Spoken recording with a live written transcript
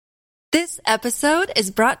This episode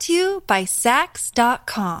is brought to you by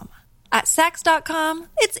Sax.com. At Sax.com,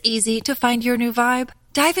 it's easy to find your new vibe.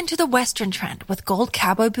 Dive into the Western trend with gold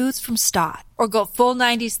cowboy boots from Stott, or go full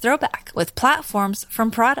 90s throwback with platforms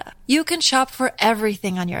from Prada. You can shop for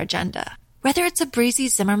everything on your agenda, whether it's a breezy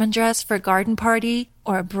Zimmermann dress for a garden party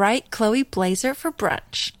or a bright Chloe blazer for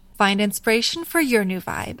brunch. Find inspiration for your new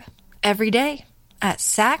vibe every day at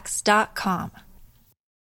Sax.com.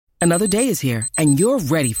 Another day is here, and you're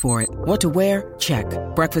ready for it. What to wear? Check.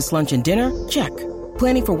 Breakfast, lunch, and dinner? Check.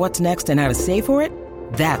 Planning for what's next and how to save for it?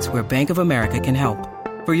 That's where Bank of America can help.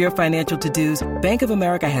 For your financial to-dos, Bank of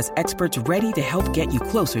America has experts ready to help get you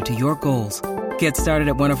closer to your goals. Get started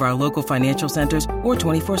at one of our local financial centers or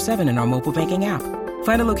 24/7 in our mobile banking app.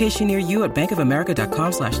 Find a location near you at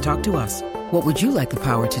bankofamerica.com/talktous. What would you like the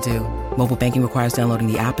power to do? Mobile banking requires downloading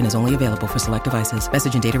the app and is only available for select devices.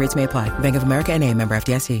 Message and data rates may apply. Bank of America N.A., member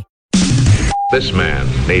FDIC. This man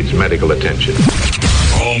needs medical attention.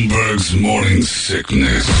 Holmberg's morning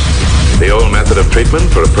sickness. The old method of treatment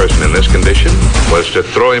for a person in this condition was to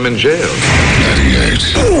throw him in jail. 98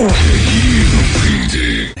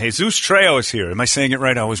 KUPD. Jesus Trejo is here. Am I saying it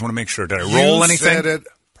right? I always want to make sure. Did I roll anything? You said it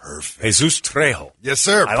perfect. Jesus Trejo. Yes,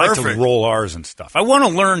 sir. I perfect. like to roll R's and stuff. I want to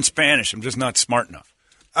learn Spanish. I'm just not smart enough.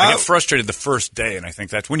 I get frustrated the first day, and I think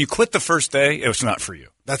that's when you quit the first day, it's not for you.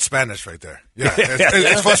 That's Spanish right there. Yeah,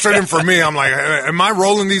 it's frustrating for me. I'm like, am I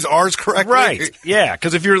rolling these R's correctly? Right. Yeah,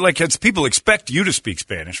 because if you're like, people expect you to speak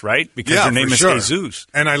Spanish, right? Because your name is Jesus.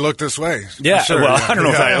 And I look this way. Yeah, sure. well, I don't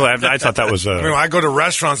know if I thought that was... I mean, I go to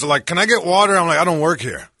restaurants, they're like, can I get water? I'm like, I don't work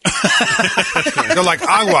here. They're like,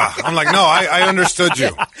 agua. I'm like, no, I understood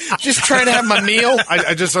you. Just trying to have my meal.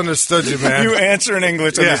 I just understood you, man. You answer in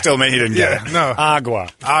English and you still made he didn't get it. No. Agua.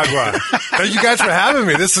 Thank you guys for having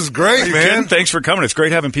me. This is great, man. Ken, thanks for coming. It's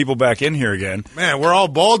great having people back in here again. Man, we're all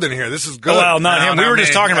bald in here. This is good. Well, not him. We were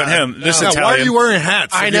just talking about him. This Italian. Why are you wearing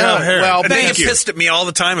hats? I know. Well, they get pissed at me all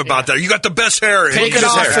the time about that. You got the best hair. Take it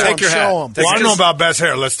off. Take your hat. Well, I don't know about best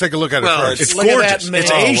hair. Let's take a look at it first. It's Look at gorgeous. that It's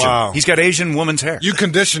man. Asian. Wow. He's got Asian woman's hair. You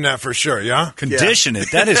condition that for sure, yeah? Condition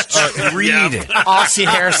it. That is treated. Aussie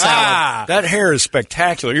hair salad. That hair is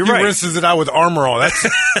spectacular. You're He right. rinses it out with Armor All. That's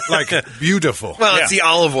like beautiful. Well, it's the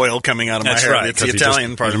olive oil coming out of That's my hair. right. It's the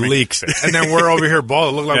Italian part of me. Leaks it. And then we're over here bald.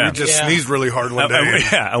 It looked like Yeah. we just sneezed really hard one day.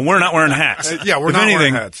 Yeah, and we're not wearing hats. Yeah, we're if not anything,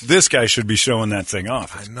 wearing hats. This guy should be showing that thing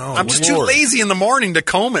off. I know. I'm just too Lord. lazy in the morning to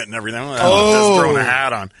comb it and everything. I'm just throwing a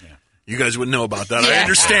hat on. You guys wouldn't know about that. I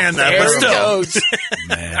understand that, There but it still. goes.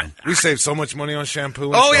 Man. We save so much money on shampoo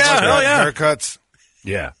and Oh, stuff yeah. like that. Oh, yeah. Haircuts.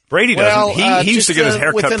 Yeah. Brady Well, doesn't. He used to just, get his hair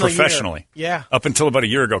cut within a year. professionally. Yeah. Up until about a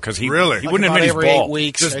year ago because he Really? he Like wouldn't about admit he's every bald. 8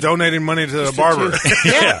 weeks. Just donating money to the barber.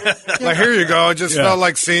 Yeah. Like, here you go. I just felt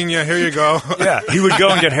like seeing you. Here you go. Yeah. He would go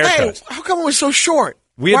and get Hey, haircuts. how come it was so short?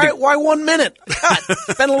 We had to- Why 1 minute? God,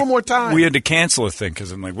 spend a little more time. We had to cancel a thing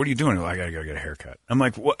because I'm like, what are you doing? I got to go get a haircut. I'm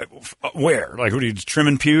like, what? Where? Like, what are you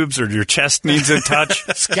trimming pubes or your chest needs a touch?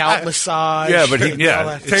 Scalp massage. Yeah, but all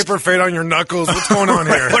that. Taper fade on your knuckles. What's going on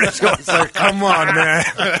here? What is going It's like, come on, man.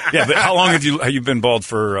 Yeah, but how long have you been bald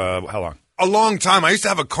for? How long? A long time. I used to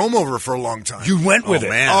have a comb over for a long time. You went with it,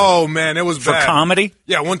 man. Oh man, it was for bad. comedy.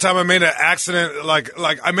 Yeah, one time I made an accident. Like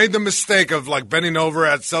I made the mistake of like bending over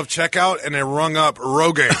at self checkout and it rung up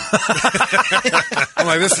Rogaine. I'm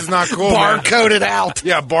like, this is not cool. man. Barcoded out.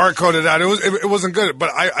 Yeah, barcoded out. It wasn't good. But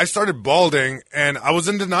I started balding and I was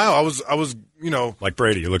in denial. I was Like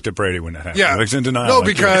Brady, you looked at Brady when that happened. yeah. He was in denial. No, like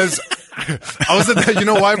you. because I was in, you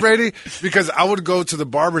know why, Brady? Because I would go to the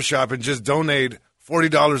barbershop and just donate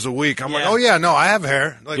 $40 a week. I'm like, oh yeah, no, I have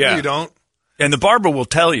hair. Like, Yeah. no, you don't. And the barber will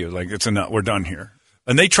tell you, like, it's enough. We're done here.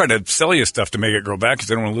 And they try to sell you stuff to make it grow back because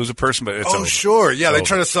they don't want to lose a person. But it's Oh, over. sure. Yeah, It's they over.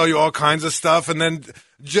 try to sell you all kinds of stuff. And then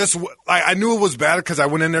I knew it was bad because I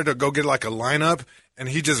went in there to go get like a lineup and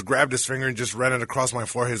he just grabbed his finger and just ran it across my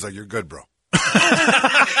forehead. He's like, you're good, bro.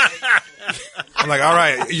 I'm like, all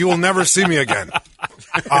right, you will never see me again,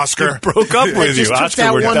 Oscar. Broke up with It just you. took Oscar,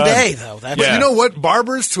 that we're one done. day, though. That's But you know what?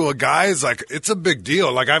 Barbers to a guy is like, it's a big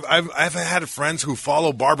deal. Like I've had friends who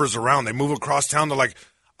follow barbers around. They move across town. They're like,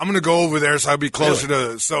 I'm going to go over there so I'll be closer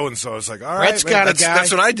to so-and-so. It's like, all right, Brett's man. got a That's- guy.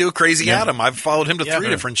 That's what I do. Crazy Adam. I've followed him to 3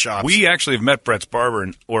 different shops. We actually have met Brett's barber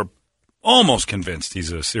or almost convinced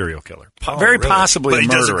he's a serial killer. Very really? possibly But a he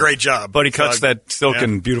murderer. does a great job. But he cuts So, that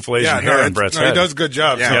silken, beautiful Asian Yeah, hair no, in Brett's he head. does a good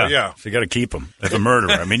job. Yeah. So, yeah. So you got to keep him as a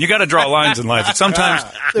murderer. I mean, you got to draw lines in life. Sometimes,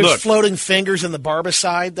 There's look, floating fingers in the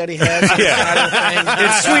barbicide that he has.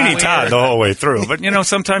 it's Sweeney Todd the whole way through. But,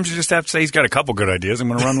 sometimes you just have to say he's got a couple good ideas. I'm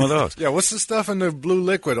going to run with those. Yeah, what's the stuff in the blue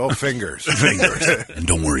liquid? Oh, fingers. Fingers. And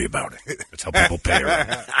don't worry about it. That's how people pay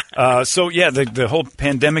around. So, yeah, the whole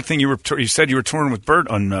pandemic thing, you said you were touring with Bert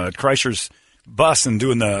on Kreischer's bus and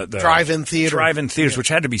doing the drive-in theaters, which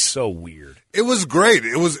had to be so weird. It was great.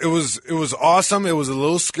 It was awesome. It was a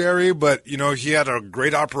little scary, but he had a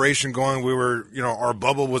great operation going. We were, our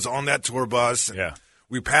bubble was on that tour bus. Yeah.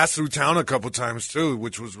 We passed through town a couple times too,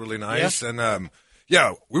 which was really nice. Yeah. And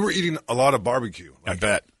we were eating a lot of barbecue. I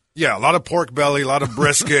bet. Yeah, a lot of pork belly, a lot of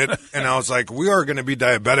brisket, and I was like, we are going to be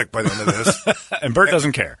diabetic by the end of this. And Bert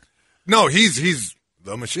doesn't care. No, he's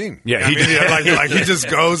the machine. Yeah, he just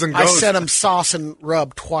goes and goes. I sent him sauce and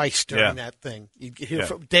rub twice during that thing. You'd hear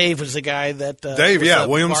from, Dave was the guy that Dave, was the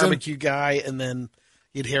Williamson, barbecue guy, and then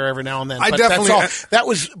you'd hear every now and then. But that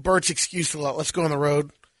was Bert's excuse for let's go on the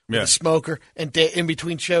road with the smoker. And in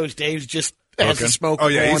between shows, Dave's just has a smoker. Oh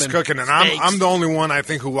yeah, he's and cooking, and I'm the only one I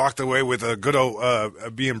think who walked away with a good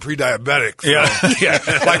old being pre-diabetic. So.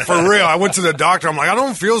 Yeah. Like for real. I went to the doctor. I'm like, I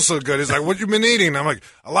don't feel so good. He's like, what you been eating? I'm like,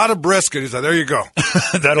 a lot of brisket. He's like, there you go.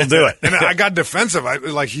 That'll do it. And I got defensive.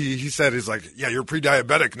 He said, he's like, yeah, you're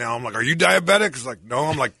pre-diabetic now. I'm like, are you diabetic? He's like, no.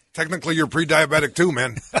 I'm like, technically you're pre-diabetic too,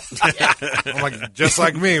 man. I'm like, just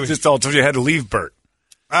like me. Just told you had to leave Bert.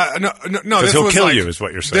 No. Because he'll kill you, is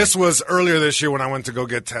what you're saying. This was earlier this year when I went to go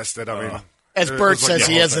get tested. I mean. As Bert says,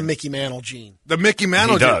 he has the Mickey Mantle gene. The Mickey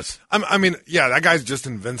Mantle gene. He does. I mean, that guy's just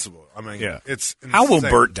invincible. I mean, it's insane. How will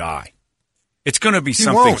Bert die? It's going to be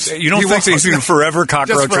something. Won't. You don't think he's going to forever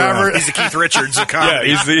cockroach forever. around? He's the Keith Richards of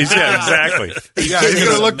comedy. Exactly. Yeah, he's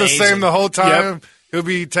going to look the same the whole time. Yep. He'll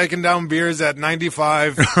be taking down beers at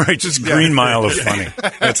 95. Right, just Green Mile of funny.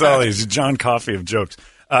 That's all he's. John Coffey of jokes.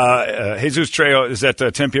 Jesus Trejo is at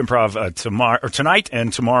Tempe Improv tonight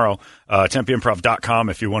and tomorrow. TempeImprov.com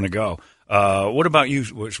if you want to go. What about you?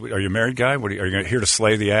 Are you a married guy? Are you here to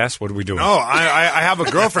slay the ass? What are we doing? No, I have a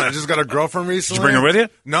girlfriend. I just got a girlfriend recently. Did you bring her with you?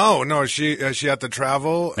 No. She had to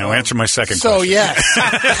travel. Now answer my second question. So yes.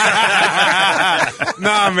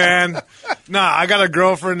 Nah, man. Nah, I got a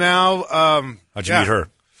girlfriend now. How'd you meet her?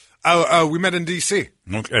 We met in D.C.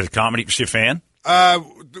 Okay, at a comedy. Was she a fan?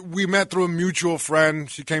 We met through a mutual friend.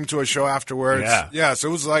 She came to a show afterwards. Yeah. So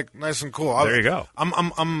it was like nice and cool. There you go.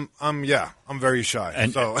 I'm very shy.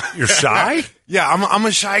 And so you're shy? Yeah, I'm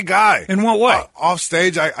a shy guy. In what way? Off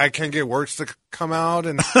stage, I can't get words to come out,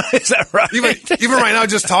 and is that right? Even right now,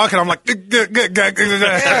 just talking, I'm like,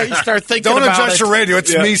 yeah, you start thinking. Don't about adjust your radio.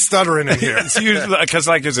 It's me stuttering in here. Because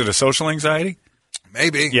is it a social anxiety?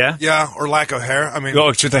 Maybe. Yeah, or lack of hair. I mean,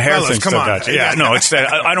 it's the hair thing. Come on. Got you. Yeah, no, it's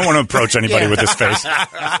that. I don't want to approach anybody with this face.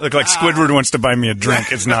 Look like Squidward wants to buy me a drink.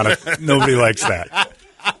 It's not nobody likes that.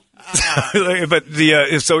 But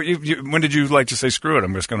so when did you like to say screw it?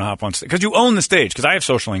 I'm just going to hop on stage because you own the stage. Because I have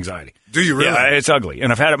social anxiety. Do you really? Yeah, it's ugly,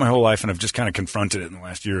 and I've had it my whole life, and I've just kind of confronted it in the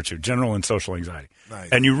last year or two. General and social anxiety.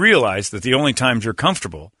 Nice. And you realize that the only times you're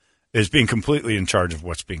comfortable is being completely in charge of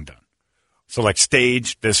what's being done. So like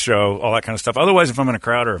stage, this show, all that kind of stuff. Otherwise, if I'm in a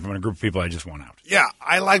crowd or if I'm in a group of people, I just want out. Yeah,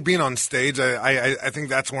 I like being on stage. I think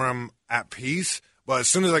that's where I'm at peace. But as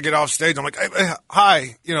soon as I get off stage, I'm like, hey,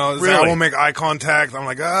 hi. Really? I won't make eye contact. I'm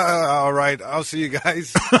like, all right, I'll see you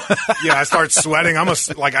guys. Yeah, I start sweating. I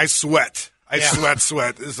sweat. I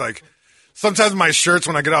sweat. It's like sometimes my shirts,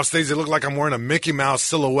 when I get off stage, they look like I'm wearing a Mickey Mouse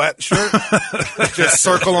silhouette shirt. Just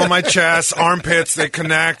circle on my chest, armpits, they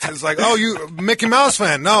connect. It's like, oh, you Mickey Mouse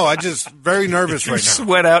fan? No, I just very nervous right now.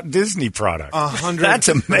 Sweat out Disney product. 100%. That's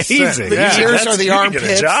amazing. The ears are the armpits. You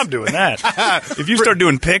get a job doing that. If you start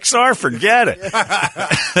doing Pixar, forget it.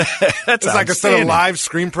 That's like instead of live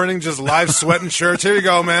screen printing, just live sweating shirts. Here you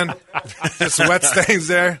go, man. Just sweat stains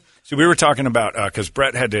there. So we were talking about, because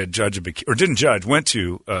Brett had to judge went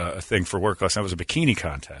to a thing for work last night. It was a bikini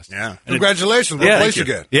contest. Yeah. Congratulations. What place you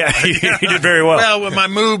get? Yeah, he did very well. Well, with my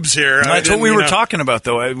moobs here. That's what we were talking about,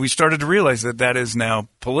 though. We started to realize that is now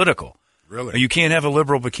political. Really? You can't have a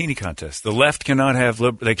liberal bikini contest. The left cannot have,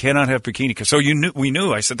 they cannot have bikini. So we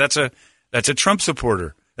knew, I said, that's a Trump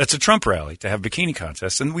supporter. That's a Trump rally to have bikini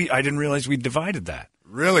contests. And I didn't realize we divided that.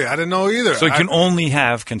 Really? I didn't know either. So you can only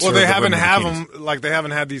have conservative. Well, they haven't bikinis. they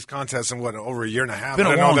haven't had these contests in over a year and a half. Been a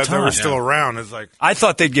I didn't long know that time. they were still around. It's like I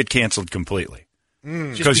thought they'd get canceled completely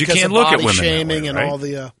because you can't look at women shaming that way, right? and all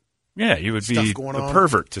the you would be a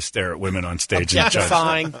pervert to stare at women on stage and judge.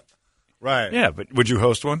 Objectifying. Right. Yeah, but would you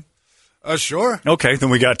host one? Sure. Okay,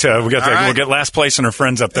 then we'll get last place and her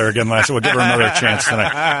friends up there again. We'll give her another chance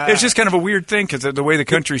tonight. It's just kind of a weird thing because the way the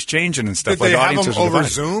country's changing and stuff. Did they have them over divided.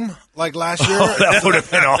 Zoom like last year? Oh, that would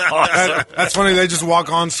have been awesome. That's funny. They just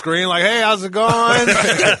walk on screen like, "Hey, how's it going?"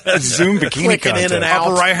 Zoom bikini Clicking contest. in and out.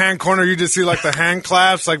 Upper right hand corner, you just see like the hand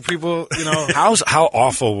claps, like people, How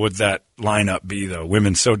awful would that lineup be though?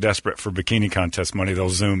 Women so desperate for bikini contest money, they'll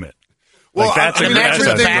Zoom it. Well, that's I mean,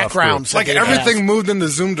 the backgrounds. Like everything moved in the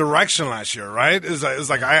Zoom direction last year, right? It's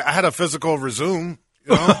like I had a physical over Zoom.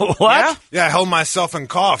 You know? What? Yeah, I held myself and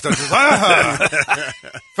coughed. I was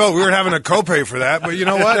just, felt weird having a copay for that, but you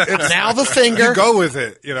know what? It's, Now the finger. You go with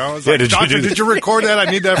it. You know, it's like, doctor, did you record that? I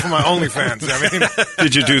need that for my OnlyFans. I mean,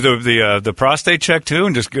 did you do the prostate check too,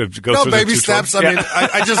 and just go no through baby the steps? I mean,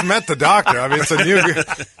 I just met the doctor. I mean, it's a new.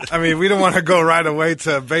 I mean, we don't want to go right away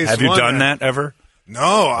to base. Have you done that ever?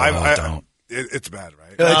 No, I don't. It's bad,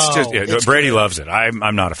 right? It's just Brady loves it.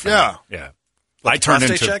 I'm not a fan. Yeah. I turned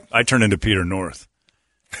into Peter North.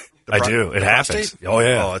 I do. It happens. Oh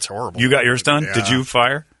yeah. Oh, it's horrible. You got yours done? Yeah. Did you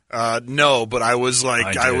fire? No, but I was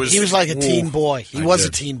like, He was like a teen boy. He was a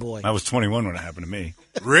did. teen boy. I was 21 when it happened to me.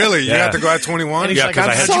 Really? You Yeah. had to go at 21? And he's like, because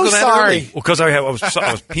I'm I had so to go sorry. Well, because I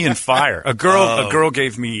was peeing fire. A girl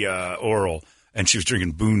gave me oral, and she was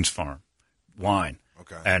drinking Boone's Farm wine.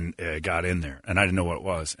 Okay. And it got in there, and I didn't know what it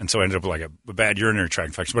was. And so I ended up with like a bad urinary tract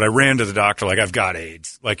infection. But I ran to the doctor like, I've got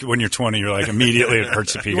AIDS. Like when you're 20, you're like, immediately it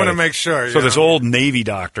hurts to pee. You want to make sure. So this old Navy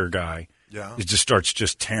doctor guy Yeah. it just starts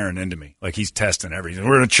just tearing into me. Like he's testing everything.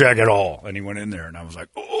 We're going to check it all. And he went in there, and I was like,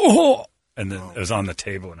 oh. And then it was on the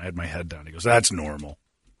table, and I had my head down. He goes, that's normal.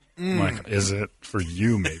 I'm like, is it for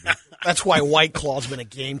you, maybe? That's why White Claw's been a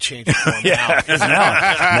game changer for him Yeah, 'cause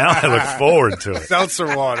now I look forward to it.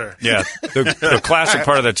 Seltzer water. Yeah, the classic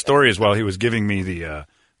part of that story is while he was giving me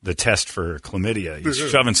the test for chlamydia, he's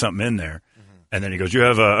shoving something in there, and then he goes, "You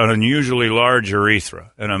have an unusually large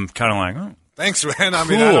urethra," and I'm kind of like, "Oh, Thanks, man. I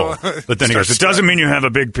cool." mean, I don't, But then he goes, "It doesn't mean you have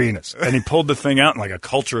a big penis," and he pulled the thing out, and like a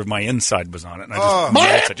culture of my inside was on it, and I just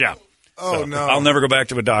melted. Yeah. Oh, So, no. I'll never go back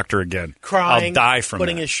to a doctor again. Crying, I'll die from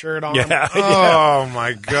putting that. his shirt on. Yeah. Oh,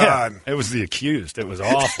 my God. It was the accused. It was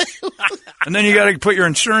awful. And then you got to put your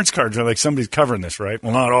insurance cards on. Like, somebody's covering this, right?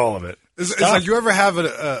 Well, not all of it. It's like you ever have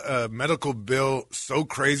a medical bill so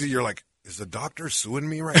crazy you're like, is the doctor suing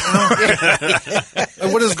me right now?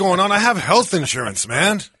 Like, what is going on? I have health insurance,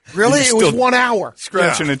 man. Really? It was Still 1 hour.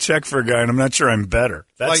 Scratching a check for a guy, and I'm not sure I'm better.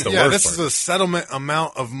 That's the worst this part. is a settlement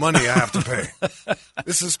amount of money I have to pay.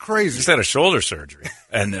 This is crazy. Just had a shoulder surgery,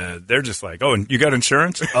 and they're just like, "Oh, and you got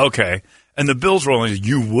insurance? Okay." And the bill's rolling.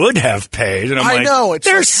 You would have paid, and I'm I like, know, it's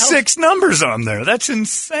there's like 6 numbers on there. That's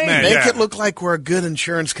insane. Man, Make Yeah. it look like we're a good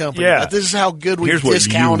insurance company. Yeah. But this is how good we Here's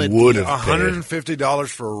discounted. what you would have paid. $150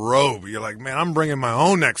 for a robe. You're like, man, I'm bringing my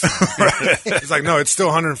own next time. It's like, no, it's still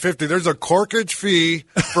 $150. There's a corkage fee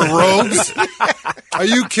for robes. Are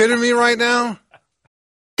you kidding me right now?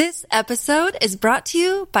 This episode is brought to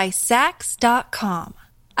you by Sax.com.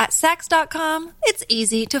 At Sax.com, it's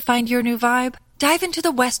easy to find your new vibe. Dive into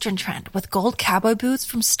the Western trend with gold cowboy boots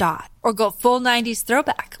from Stott, or go full 90s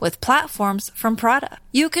throwback with platforms from Prada.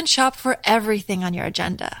 You can shop for everything on your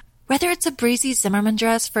agenda, whether it's a breezy Zimmermann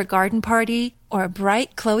dress for a garden party or a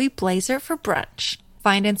bright Chloe blazer for brunch.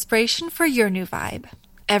 Find inspiration for your new vibe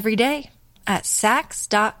every day at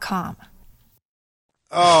Sax.com.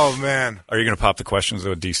 Oh, man. Are you going to pop the questions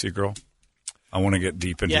of a DC girl? I want to get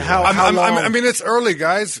deep into Yeah, your how- life. I mean, it's early,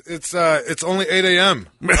 guys. It's only 8 a.m.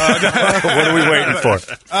 What are we waiting for?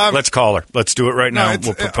 Let's call her. Let's do it right now. it's-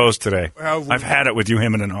 We'll propose today. we- I've had it with you,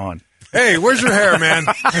 him, and an on. Hey, where's your hair, man?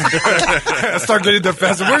 Start getting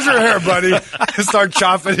defensive. Where's your hair, buddy? Start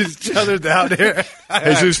chopping each other down here.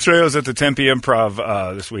 Jesus Trejo's at the Tempe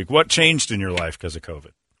Improv this week. What changed in your life because of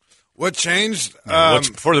COVID? What changed? What's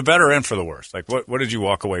for the better and for the worse? Like, what did you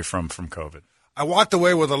walk away from COVID? I walked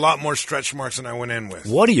away with a lot more stretch marks than I went in with.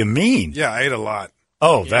 What do you mean? Yeah, I ate a lot.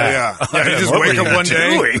 Oh, that. Yeah. You just What were wake you up one day.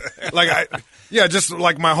 doing? Just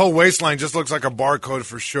like my whole waistline just looks like a barcode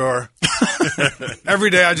for sure. Every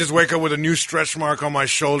day I just wake up with a new stretch mark on my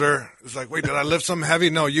shoulder. It's like, wait, did I lift something heavy?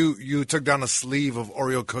 No, you took down a sleeve of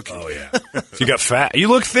Oreo cookie. Oh, yeah. So you got fat. You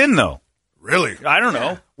look thin, though. Really? I don't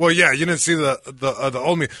know. Well, yeah, you didn't see the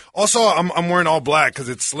old me. Also, I'm wearing all black because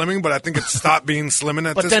it's slimming, but I think it stopped being slimming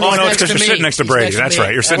at But this then point. Oh, no, Next it's because to you're me. sitting next to He's Brady. next to That's me.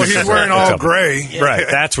 right. You're sitting Well, next he's to wearing Brady. all That's gray. Right.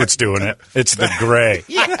 That's what's doing it. It's the gray.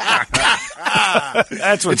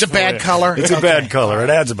 That's what's It's a bad doing it. color? It's a Okay. bad color. It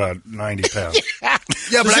adds about 90 pounds. Yeah,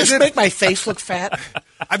 Does but this make my face look fat?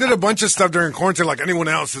 I did a bunch of stuff during quarantine like anyone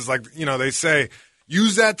else. Is like, they say,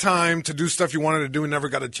 use that time to do stuff you wanted to do and never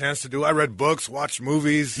got a chance to do. I read books, watched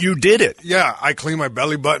movies. You did it. Yeah, I cleaned my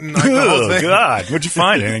belly button. Like the whole Oh, thing. God. What'd you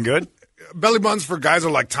find? Anything good? Belly buttons for guys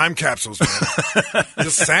are like time capsules, man.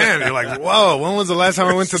 Just sand. You're like, whoa, when was the last time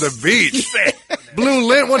I went to the beach? Blue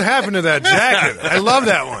lint, what happened to that jacket? I love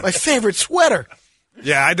that one. My favorite sweater.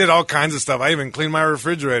 Yeah, I did all kinds of stuff. I even cleaned my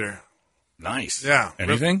refrigerator. Nice. Yeah.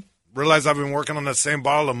 Anything? Realized I've been working on that same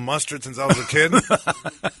bottle of mustard since I was a kid.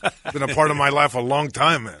 It's been a part of my life a long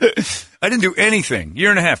time, man. I didn't do anything. Year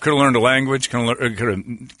and a half. Could have learned a language. Could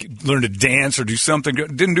have learned to dance or do something.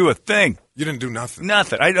 Didn't do a thing. You didn't do nothing.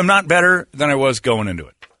 Nothing. I'm not better than I was going into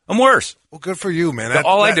it. I'm worse. Well, good for you, man.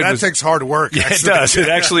 That takes hard work. Yeah, it does.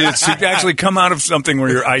 It's actually come out of something where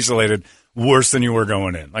you're isolated worse than you were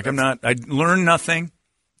going in. Like I learned nothing.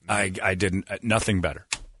 I didn't nothing better,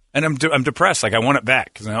 and I'm depressed. Like I want it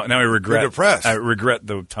back because now I regret. You're depressed. I regret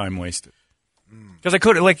the time wasted because I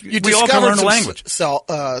could like You we all can learn a discovered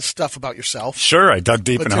language. stuff about yourself. Sure, I dug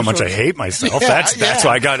deep into how much I hate myself. Yeah, That's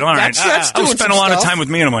why I got all right. That's I doing spent a some lot of stuff. time with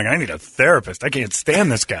me, and I'm like, I need a therapist. I can't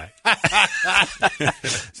stand this guy.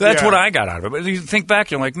 So that's what I got out of it. But you think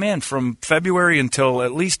back, you're like, man, from February until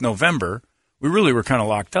at least November, we really were kind of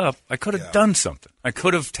locked up. I could have done something. I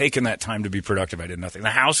could have taken that time to be productive. I did nothing. The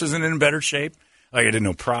house isn't in better shape. Like I did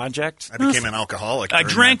no projects. I became an alcoholic. I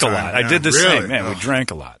during drank a that time. lot. Yeah. I did the Really? same. Man, we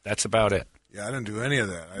drank a lot. That's about it. Yeah, I didn't do any of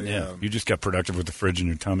that. You just got productive with the fridge in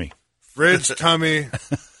your tummy. Fridge, tummy.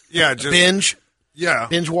 Yeah, just Binge Yeah.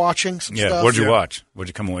 watching some Yeah. stuff. What'd you watch? What'd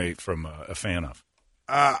you come away from a fan of?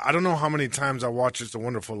 I don't know how many times I watched It's a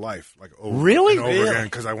Wonderful Life, like over Really? and over again,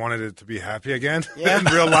 because I wanted it to be happy again in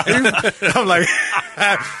real life. I'm like,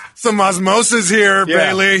 some osmosis here,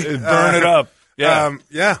 Bailey. Burn it up. Yeah.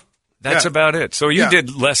 Yeah. That's Yeah. about it. So you Yeah.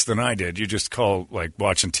 did less than I did. You just call like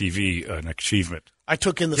watching TV an achievement. I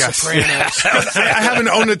took in the Yes. Sopranos. I haven't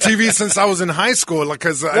owned a TV since I was in high school.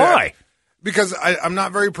 Because Why? Because I'm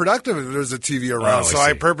not very productive if there's a TV around. Oh, so I I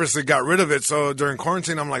see. purposely got rid of it. So during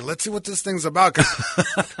quarantine, I'm like, let's see what this thing's about.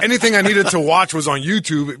 'Cause anything I needed to watch was on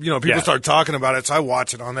YouTube. You know, people Yeah. start talking about it. So I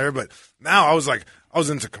watch it on there. But now I was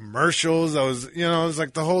into commercials. I was, it was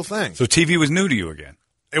like the whole thing. So TV was new to you again.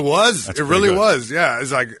 It was. That's It pretty really good. was. Yeah.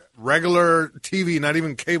 It's like regular TV, not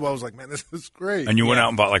even cable. I was like, man, this is great. And you went out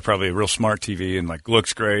and bought like probably a real smart TV and like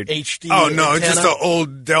looks great. HD. Oh, no. It's antenna. just an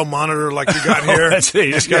old Dell monitor like you got here. That's it.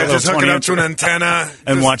 You just got a just little hook it 20 up to an inch antenna.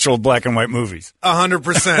 and Just watch old black and white movies.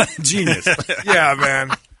 100%. Genius. Yeah,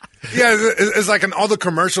 man. Yeah, it's like in all the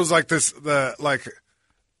commercials like this, like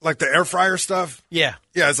the air fryer stuff. Yeah.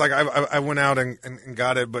 Yeah, it's like I went out and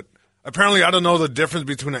got it, but apparently I don't know the difference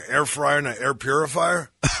between an air fryer and an air purifier.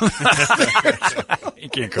 You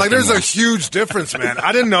can't cook Like there's them a all. huge difference, man.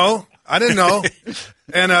 I didn't know.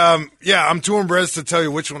 And yeah, I'm too embarrassed to tell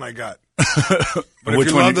you which one I got. But Which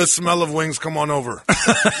if you one love you- the smell of wings, come on over.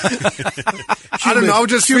 I don't know. I was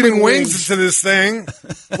just feeding wings to this thing.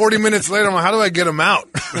 40 minutes later, I'm like, how do I get them out?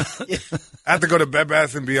 I have to go to Bed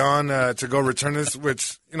Bath & Beyond to go return this,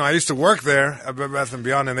 which, I used to work there at Bed Bath &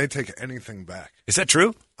 Beyond, and they take anything back. Is that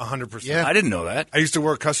true? 100%. Yeah. I didn't know that. I used to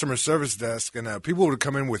work customer service desk, and people would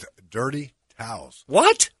come in with dirty towels.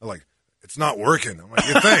 What? They're like, it's not working. I'm like,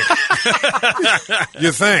 you think?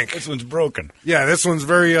 You think? This one's broken. Yeah, this one's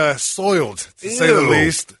very soiled, to say the Ew.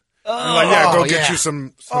 least. I'm like, yeah, go get yeah. you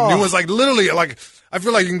some new ones. Like, literally, like, I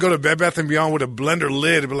feel like you can go to Bed Bath & Beyond with a blender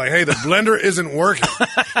lid and be like, hey, the blender isn't working.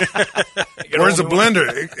 Where's the blender?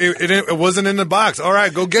 It wasn't in the box. All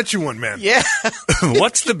right, go get you one, man. Yeah.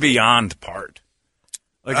 What's the beyond part?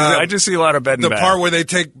 Like I just see a lot of bed and The bath. part where they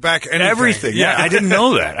take back anything. Everything. Yeah, I didn't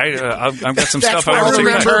know that. I've got some That's stuff I where want to the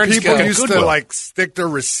take back. remember returns people go. used to Goodwill. like stick their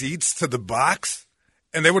receipts to the box,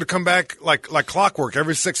 and they would come back like clockwork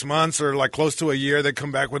every 6 months or like close to a year. They'd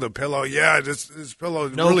come back with a pillow. Yeah, this pillow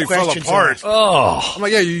No really fell questions apart. asked. Oh, I'm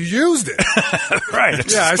like, yeah, you used it. right.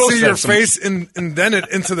 It's Yeah, I supposed see to your have some- face indented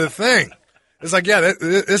into the thing. It's like, yeah,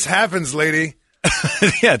 this happens, lady.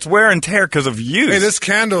 Yeah, it's wear and tear because of use. Hey, this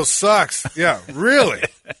candle sucks. Yeah, really?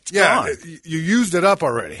 Yeah, gone. you used it up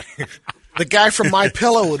already. The guy from My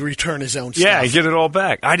Pillow would return his own stuff. Yeah, you get it all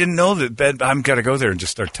back. I didn't know that bed. I'm got to go there and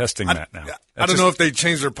just start testing that now. I don't know if they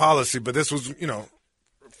changed their policy, but this was,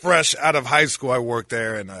 fresh out of high school. I worked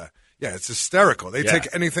there, and yeah, it's hysterical. They take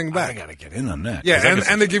anything I back. got to get in on that. Yeah, 'Cause I guess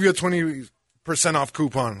and they give you a 20% off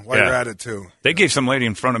coupon while Yeah. you're at it too. they gave some lady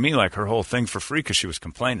in front of me like her whole thing for free because she was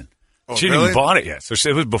complaining. Oh, she didn't really? even bought it yet. So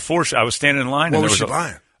it was before I was standing in line. What and was there she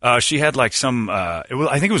buying? She had like some. I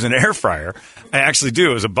think it was an air fryer. I actually do.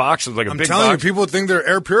 It was a box. It was like a I'm big telling box. you, people think they're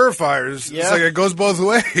air purifiers. Yeah. It's like it goes both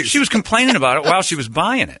ways. She was complaining about it while she was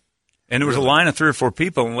buying it. And there was a line of 3 or 4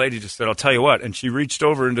 people, and the lady just said, I'll tell you what. And she reached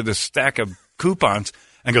over into this stack of coupons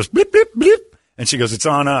and goes, blip, blip, blip. And she goes, it's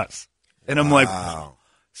on us. And I'm like,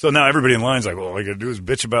 so now everybody in line's like, well, all you got to do is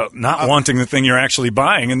bitch about not wanting the thing you're actually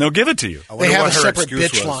buying, and they'll give it to you. I wonder They have what a her separate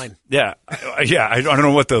excuse bitch was. line. Yeah. I don't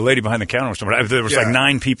know what the lady behind the counter was talking about. There was like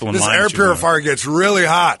 9 people in This line. air She was like, purifier gets really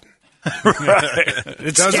hot.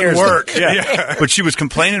 It doesn't scares work. them. Yeah. But she was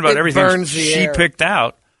complaining about It everything burns the she air. picked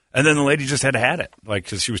out, and then the lady just had it, like,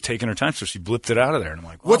 because she was taking her time, so she blipped it out of there. And I'm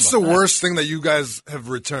like, What's the about that? worst thing that you guys have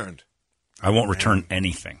returned? I won't return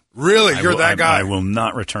anything. Really? I You're will- that guy? I will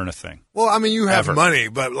not return a thing. Well, I mean, you have Ever. money,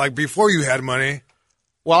 but like before you had money,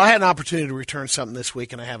 Well, I had an opportunity to return something this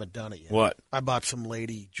week, and I haven't done it yet. What? I bought some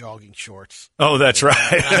lady jogging shorts. Oh, that's right.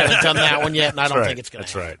 I haven't done that one yet, and I don't think it's going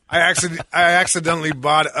to happen. That's right. I accidentally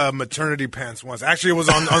bought maternity pants once. Actually, it was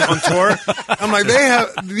on tour. I'm like,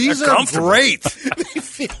 these are great. They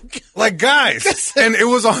feel good. Like, guys. And it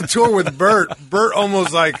was on tour with Bert. Bert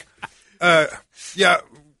almost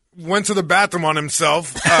went to the bathroom on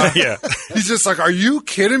himself. Yeah. He's just like, are you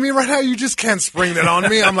kidding me right now? You just can't spring that on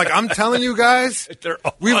me. I'm like, I'm telling you guys,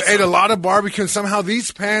 we've ate a lot of barbecue and somehow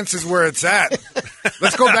these pants is where it's at.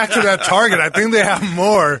 Let's go back to that Target. I think they have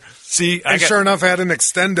more. See, sure enough, I had an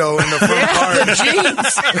extendo in the front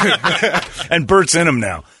part. And Bert's in them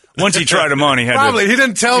now. Once he tried them on, he had Probably. He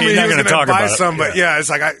didn't tell me he was going to buy about some, but yeah, it's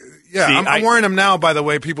like, I'm wearing them now, by the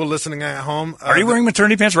way, people listening at home. Are you wearing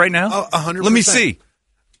maternity pants right now? 100%. Let me see.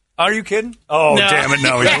 Are you kidding? Oh, no. Damn it,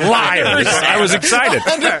 no. He's lying. I was excited.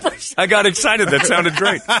 100%. I got excited. That sounded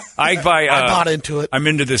great. I bought into it. I'm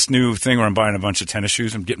into this new thing where I'm buying a bunch of tennis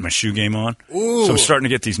shoes. I'm getting my shoe game on. Ooh. So I'm starting to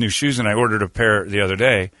get these new shoes, and I ordered a pair the other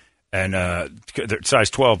day, and they're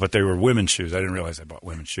size 12, but they were women's shoes. I didn't realize I bought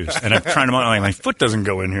women's shoes. And I'm trying them on. I'm like, my foot doesn't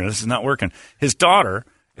go in here. This is not working. His daughter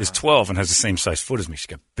is 12 and has the same size foot as me. She's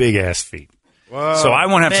got big-ass feet. Whoa. So I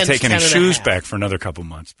won't have to take any shoes back for another couple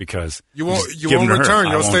months because you won't return.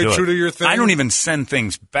 You'll stay true to your thing. I don't even send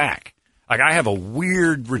things back. Like I have a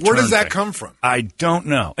weird return. Where does that thing. come from? I don't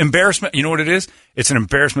know. Embarrassment. You know what it is? It's an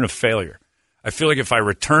embarrassment of failure. I feel like if I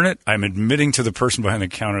return it, I'm admitting to the person behind the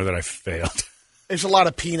counter that I failed. There's a lot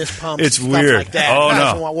of penis pumps. It's and weird. Stuff like that.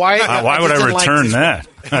 Oh no! Why would I return that?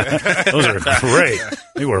 Those are great.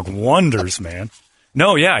 They work wonders, man.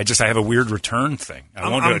 No, yeah, I have a weird return thing. I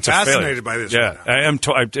won't do it. I'm it's fascinated a failure. By this. Yeah, right now. I am.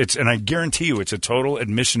 And I guarantee you, it's a total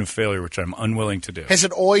admission of failure, which I'm unwilling to do. Has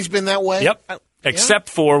it always been that way? Yep. Except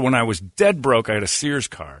for when I was dead broke, I had a Sears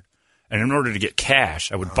card, and in order to get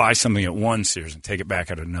cash, I would buy something at one Sears and take it back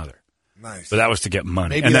at another. Nice. But that was to get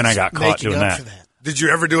money, Maybe and then I got caught doing that. Did you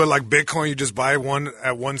ever do it like Bitcoin? You just buy one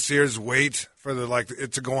at one Sears, wait for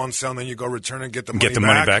it to go on sale, and then you go return and get the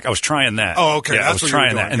money back? I was trying that. Oh, okay. Yeah, That's I was what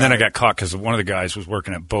trying you were that, doing. and then I got caught because one of the guys was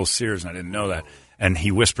working at both Sears, and I didn't know that. And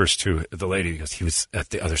he whispers to the lady because he was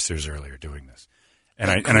at the other Sears earlier doing this,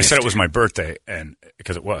 and I said it was my birthday, and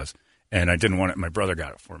because it was, and I didn't want it. My brother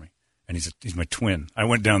got it for me. And he's my twin. I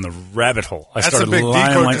went down the rabbit hole. I started That's a big lying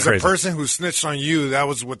decoy like because the crazy. person who snitched on you, that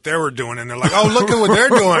was what they were doing. And they're like, oh, look at what they're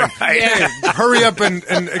doing. Hey, hurry up and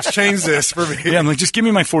exchange this for me. Yeah, I'm like, just give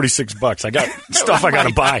me my $46. I got stuff I got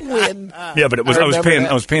to buy. Yeah, but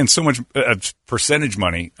I was paying so much percentage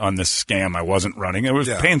money on this scam I wasn't running. I was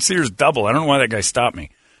paying Sears double. I don't know why that guy stopped me.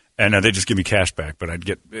 And they just give me cash back, but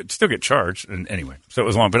I'd still get charged. And anyway, so it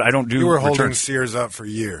was long. But I don't do. You were returns. holding Sears up for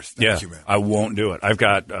years. Thank you, man. I won't do it. I've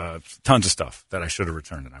got tons of stuff that I should have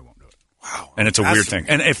returned, and I won't do it. Wow, and it's a weird thing.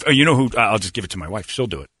 And if you know who, I'll just give it to my wife. She'll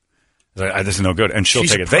do it. This is no good, and she'll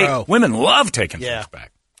take it. Women love taking things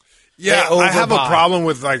back. Yeah, I have a problem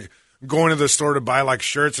with like going to the store to buy like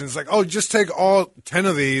shirts, and it's like, oh, just take all 10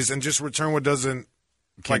 of these and just return what doesn't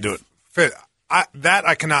can't do it fit.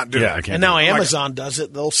 I cannot do. Yeah, I can't. And now Amazon does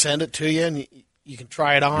it. They'll send it to you, and you can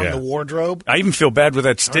try it on the wardrobe. I even feel bad with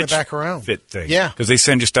that stitch back around. fit thing. Yeah, because they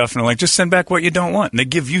send you stuff and they're like, just send back what you don't want, and they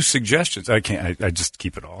give you suggestions. I can't. I just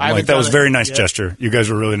keep it all. I'm like, that was a very nice gesture. You guys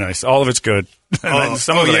were really nice. All of it's good.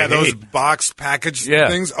 Those box package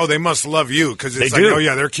things. Oh, they must love you because it's like, oh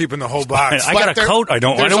yeah, they're keeping the whole box. I got a coat. I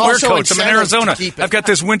don't wear coats. I'm in Arizona. I've got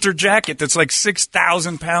this winter jacket that's like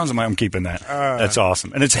 6,000 pounds. I'm keeping that. That's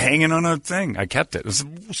awesome, and it's hanging on a thing. I kept it. It's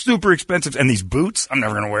super expensive, and these boots I'm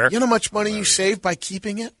never going to wear. You know how much money you save by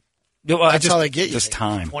keeping it? That's how they get you. Just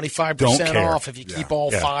time. 25% off if you keep all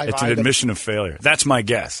 5 It's items. an admission of failure. That's my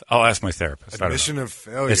guess. I'll ask my therapist. Admission of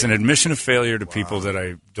failure. It's an admission of failure to people that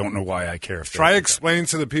I don't know why I care. Try explaining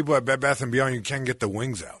to the people at Bed Bath & Beyond you can't get the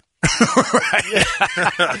wings out.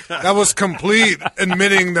 That was complete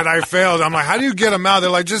admitting that I failed. I'm like, how do you get them out? They're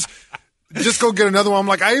like, just go get another one. I'm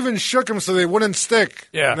like, I even shook them so they wouldn't stick.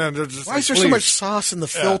 Yeah. And then they're just why is there so much sauce in the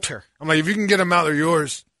filter? I'm like, if you can get them out, they're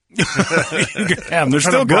yours. They're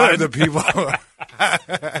still good. The people.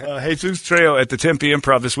 Jesus Trejo at the Tempe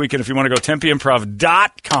Improv this weekend. If you want to go,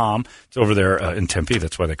 TempeImprov.com. It's over there in Tempe.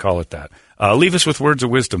 That's why they call it that. Leave us with words of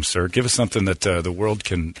wisdom, sir. Give us something that the world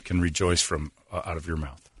can rejoice from out of your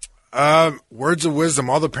mouth. Words of wisdom.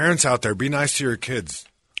 All the parents out there, be nice to your kids.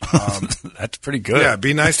 That's pretty good. Yeah,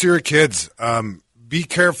 be nice to your kids. Be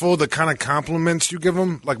careful the kind of compliments you give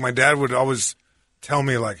them. Like my dad would always tell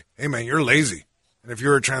me, like, hey, man, you're lazy. And if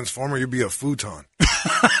you're a transformer, you'd be a futon.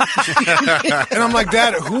 And I'm like,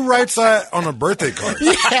 Dad, who writes that on a birthday card?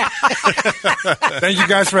 Thank you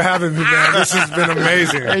guys for having me, man. This has been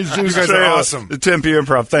amazing. You guys are awesome. The Tempe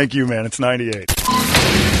Improv. Thank you, man. It's 98.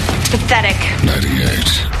 Pathetic.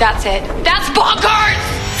 98. That's it. That's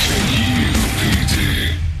bonkers!